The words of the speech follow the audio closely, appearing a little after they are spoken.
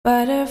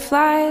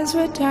Butterflies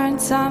return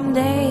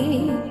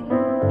someday.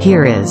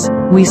 Here is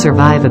We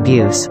Survive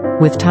Abuse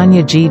with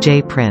Tanya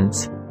G.J.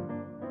 Prince.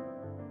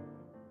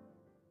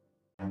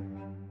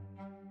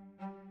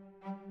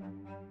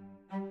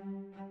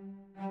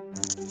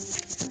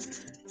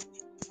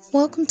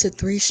 Welcome to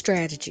 3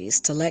 strategies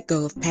to let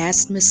go of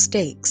past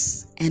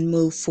mistakes and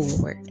move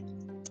forward.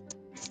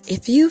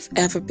 If you've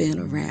ever been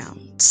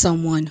around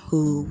someone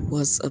who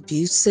was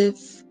abusive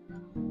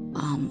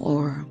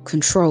or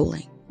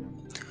controlling,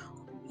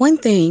 one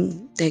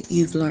thing that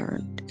you've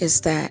learned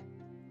is that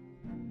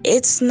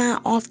it's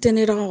not often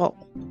at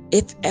all,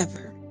 if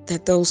ever,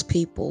 that those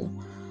people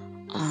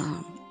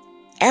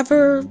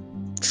ever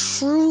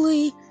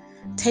truly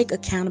take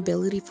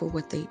accountability for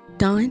what they've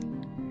done.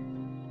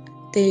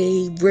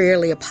 They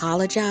rarely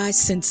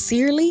apologize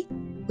sincerely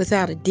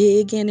without a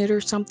dig in it or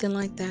something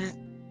like that.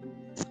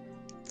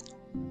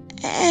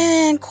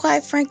 And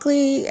quite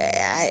frankly,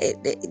 the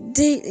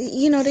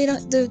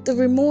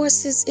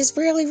remorse is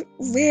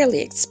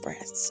rarely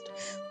expressed.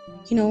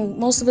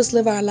 Most of us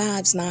live our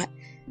lives not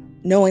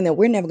knowing that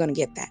we're never going to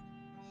get that.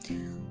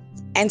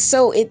 And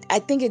so I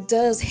think it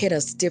does hit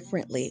us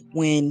differently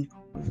when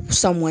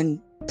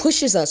someone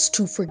pushes us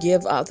to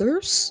forgive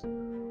others,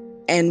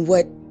 and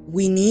what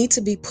we need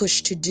to be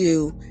pushed to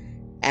do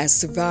as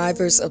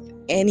survivors of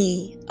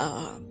any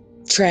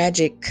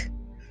tragic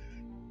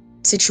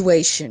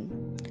situation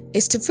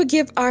is to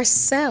forgive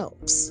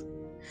ourselves.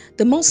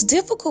 The most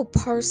difficult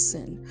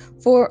person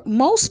for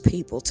most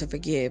people to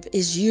forgive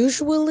is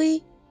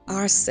usually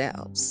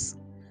ourselves.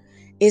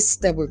 It's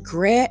the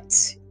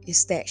regret,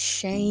 it's that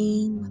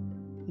shame,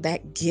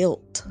 that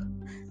guilt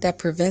that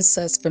prevents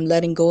us from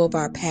letting go of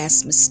our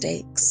past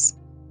mistakes.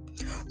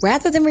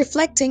 Rather than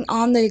reflecting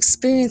on the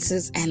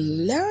experiences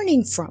and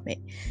learning from it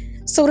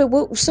so that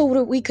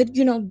we could,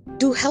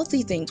 do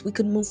healthy things, we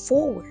could move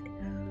forward.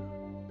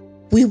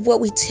 What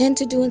we tend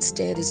to do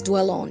instead is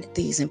dwell on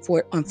these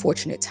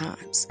unfortunate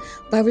times.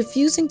 By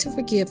refusing to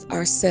forgive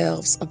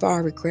ourselves of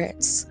our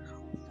regrets,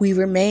 we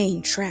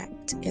remain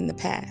trapped in the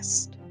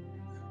past.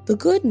 The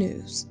good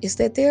news is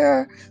that there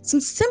are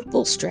some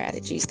simple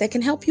strategies that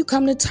can help you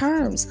come to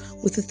terms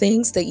with the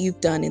things that you've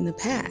done in the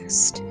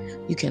past.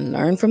 You can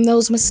learn from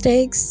those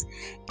mistakes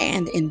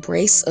and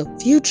embrace a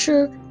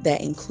future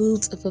that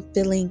includes a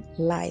fulfilling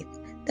life.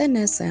 Doesn't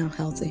that sound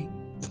healthy?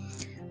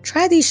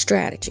 Try these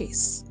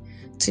strategies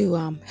to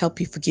help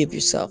you forgive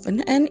yourself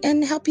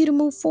and help you to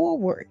move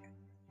forward.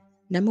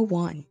 Number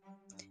 1,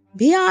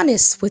 be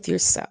honest with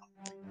yourself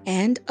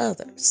and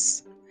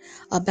others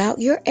about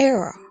your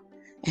error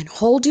and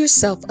hold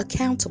yourself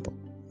accountable.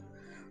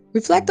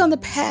 Reflect on the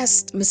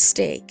past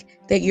mistake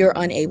that you're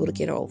unable to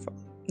get over.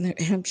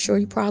 I'm sure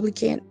you probably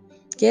can't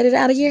get it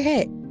out of your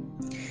head.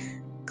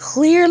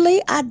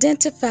 Clearly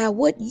identify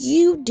what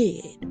you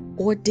did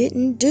or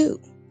didn't do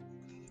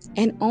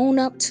and own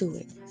up to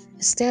it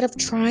instead of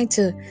trying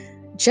to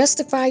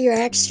justify your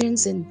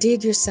actions and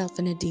dig yourself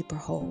in a deeper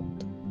hole.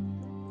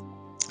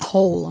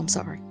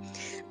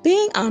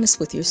 Being honest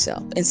with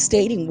yourself and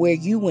stating where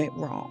you went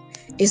wrong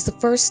is the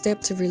first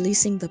step to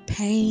releasing the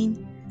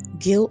pain,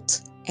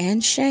 guilt,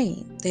 and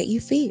shame that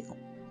you feel.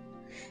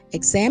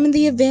 Examine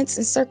the events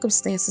and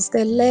circumstances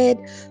that led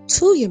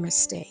to your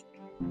mistake.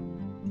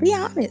 Be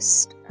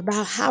honest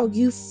about how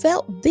you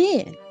felt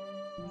then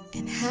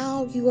and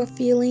how you are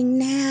feeling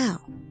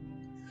now.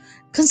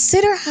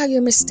 Consider how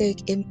your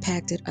mistake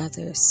impacted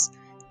others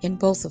in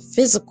both a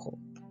physical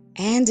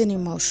and an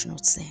emotional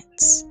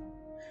sense.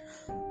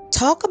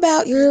 Talk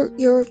about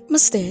your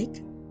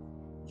mistake.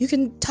 You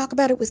can talk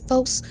about it with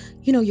folks,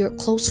 your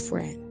close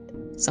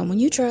friend, someone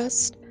you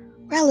trust,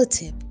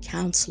 relative,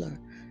 counselor,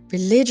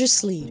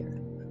 religious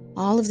leader.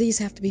 All of these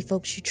have to be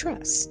folks you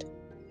trust.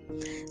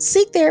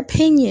 Seek their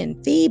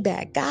opinion,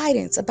 feedback,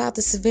 guidance about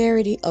the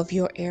severity of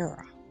your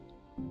error.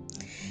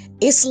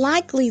 It's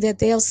likely that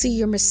they'll see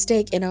your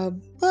mistake in a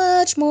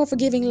much more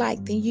forgiving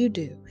light than you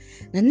do.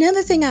 And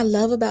another thing I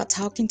love about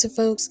talking to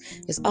folks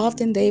is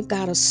often they've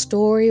got a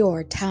story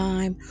or a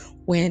time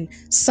when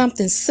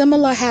something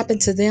similar happened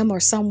to them or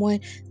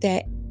someone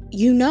that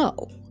you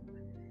know.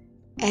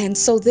 And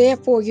so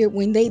therefore,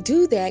 when they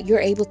do that, you're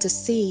able to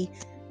see,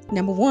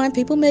 number 1,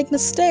 people make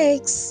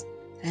mistakes.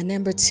 And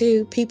number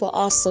 2, people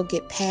also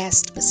get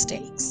past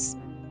mistakes.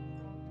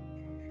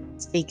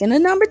 Speaking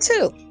of number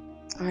 2,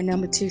 our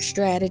number 2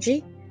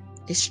 strategy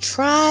is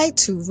try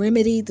to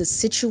remedy the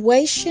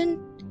situation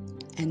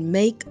and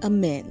make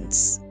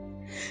amends.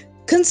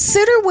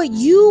 Consider what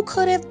you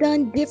could have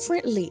done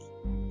differently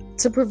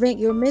to prevent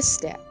your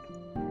misstep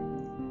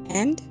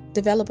and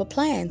develop a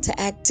plan to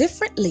act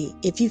differently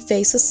if you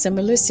face a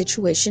similar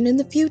situation in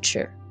the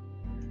future.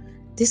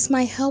 This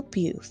might help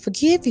you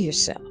forgive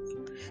yourself.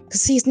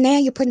 Because see, now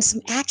you're putting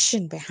some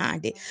action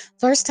behind it.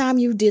 First time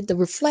you did the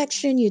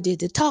reflection, you did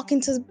the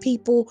talking to the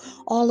people,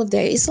 all of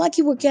that. It's like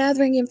you were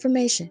gathering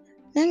information.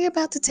 Now you're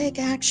about to take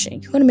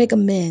action. You're going to make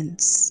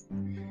amends.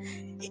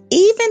 Even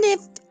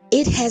if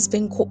it has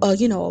been, a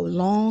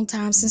long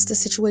time since the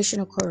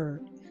situation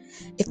occurred,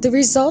 if the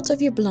result of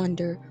your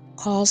blunder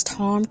caused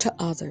harm to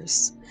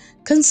others,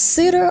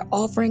 Consider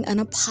offering an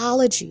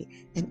apology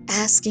and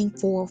asking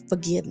for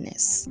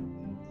forgiveness.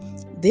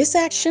 This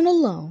action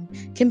alone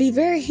can be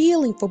very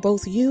healing for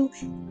both you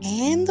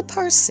and the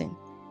person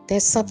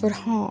that suffered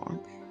harm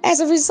as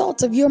a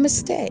result of your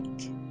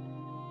mistake.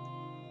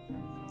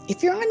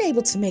 If you're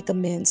unable to make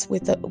amends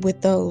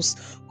with those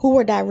who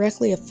were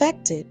directly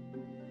affected,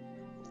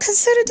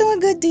 consider doing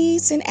good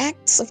deeds and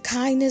acts of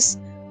kindness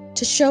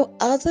to show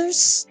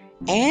others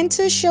and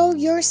to show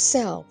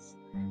yourself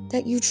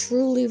that you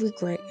truly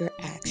regret your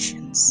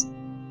actions.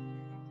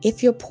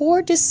 If your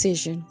poor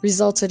decision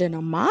resulted in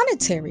a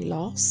monetary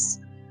loss,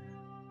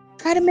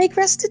 try to make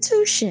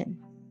restitution.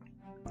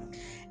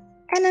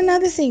 And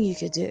another thing you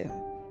could do,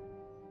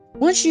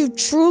 once you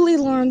truly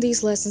learn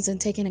these lessons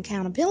and taken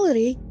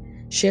accountability,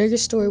 share your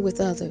story with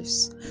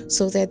others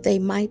so that they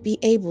might be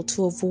able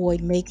to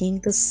avoid making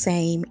the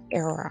same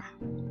error.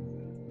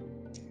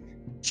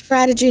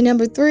 Strategy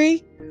number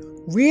 3,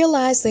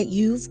 realize that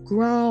you've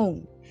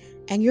grown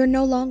and you're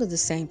no longer the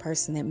same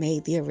person that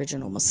made the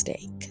original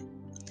mistake.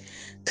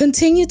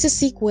 Continue to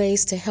seek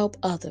ways to help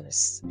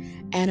others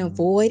and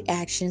avoid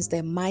actions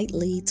that might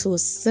lead to a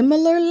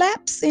similar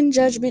lapse in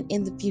judgment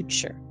in the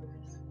future.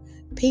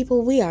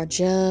 People, we are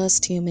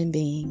just human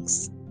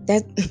beings.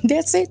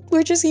 That's it.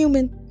 We're just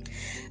human.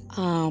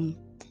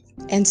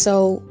 And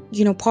so,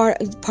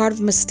 part of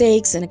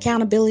mistakes and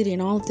accountability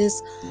and all of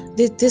this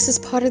is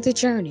part of the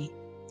journey.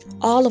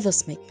 All of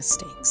us make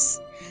mistakes.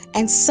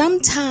 And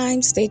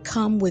sometimes they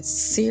come with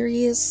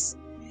serious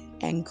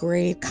and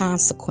grave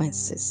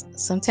consequences.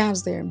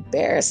 Sometimes they're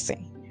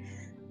embarrassing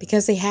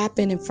because they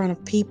happen in front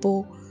of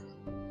people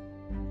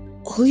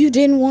who you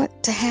didn't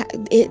want to have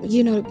it,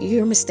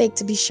 your mistake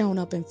to be shown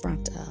up in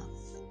front of.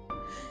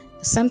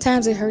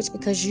 Sometimes it hurts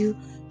because you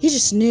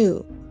just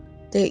knew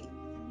that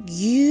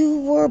you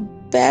were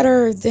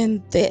better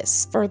than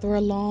this, further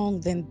along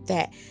than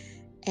that,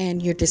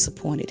 and you're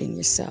disappointed in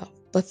yourself.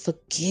 But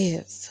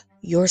forgive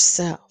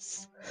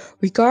yourself.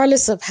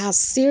 Regardless of how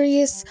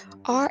serious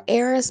our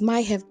errors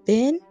might have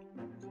been,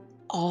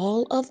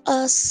 all of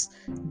us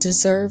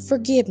deserve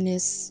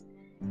forgiveness,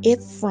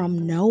 if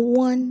from no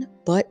one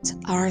but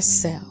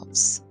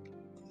ourselves.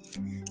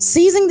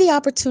 Seizing the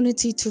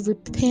opportunity to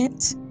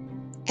repent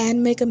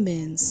and make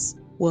amends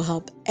will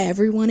help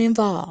everyone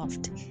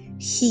involved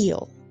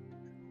heal,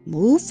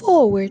 move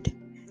forward,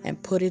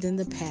 and put it in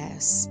the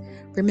past.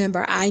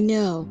 Remember, I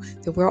know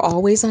that we're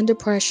always under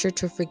pressure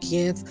to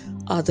forgive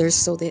others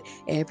so that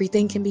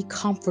everything can be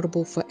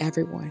comfortable for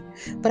everyone.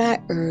 But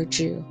I urge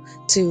you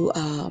to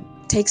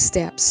take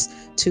steps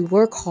to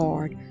work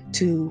hard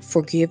to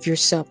forgive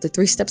yourself. The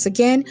 3 steps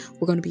again,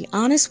 we're going to be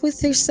honest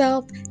with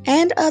yourself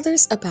and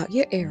others about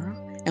your error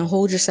and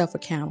hold yourself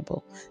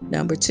accountable.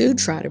 Number 2,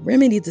 try to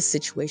remedy the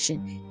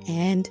situation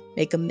and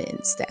make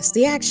amends. That's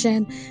the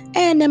action.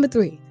 And number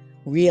 3,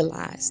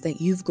 realize that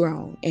you've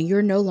grown and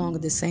you're no longer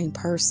the same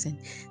person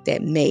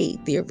that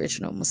made the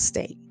original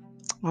mistake.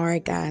 All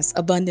right, guys,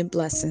 abundant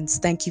blessings.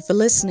 Thank you for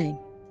listening.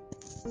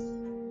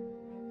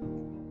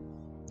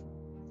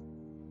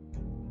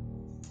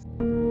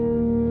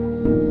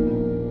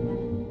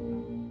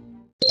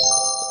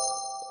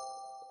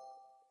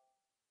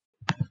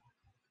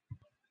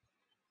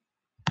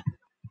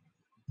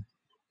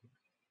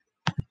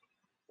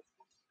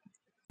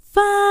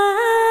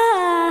 Find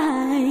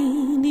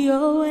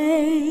your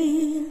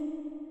way.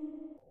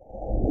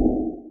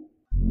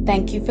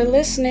 Thank you for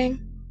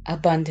listening.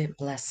 Abundant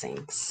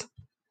blessings.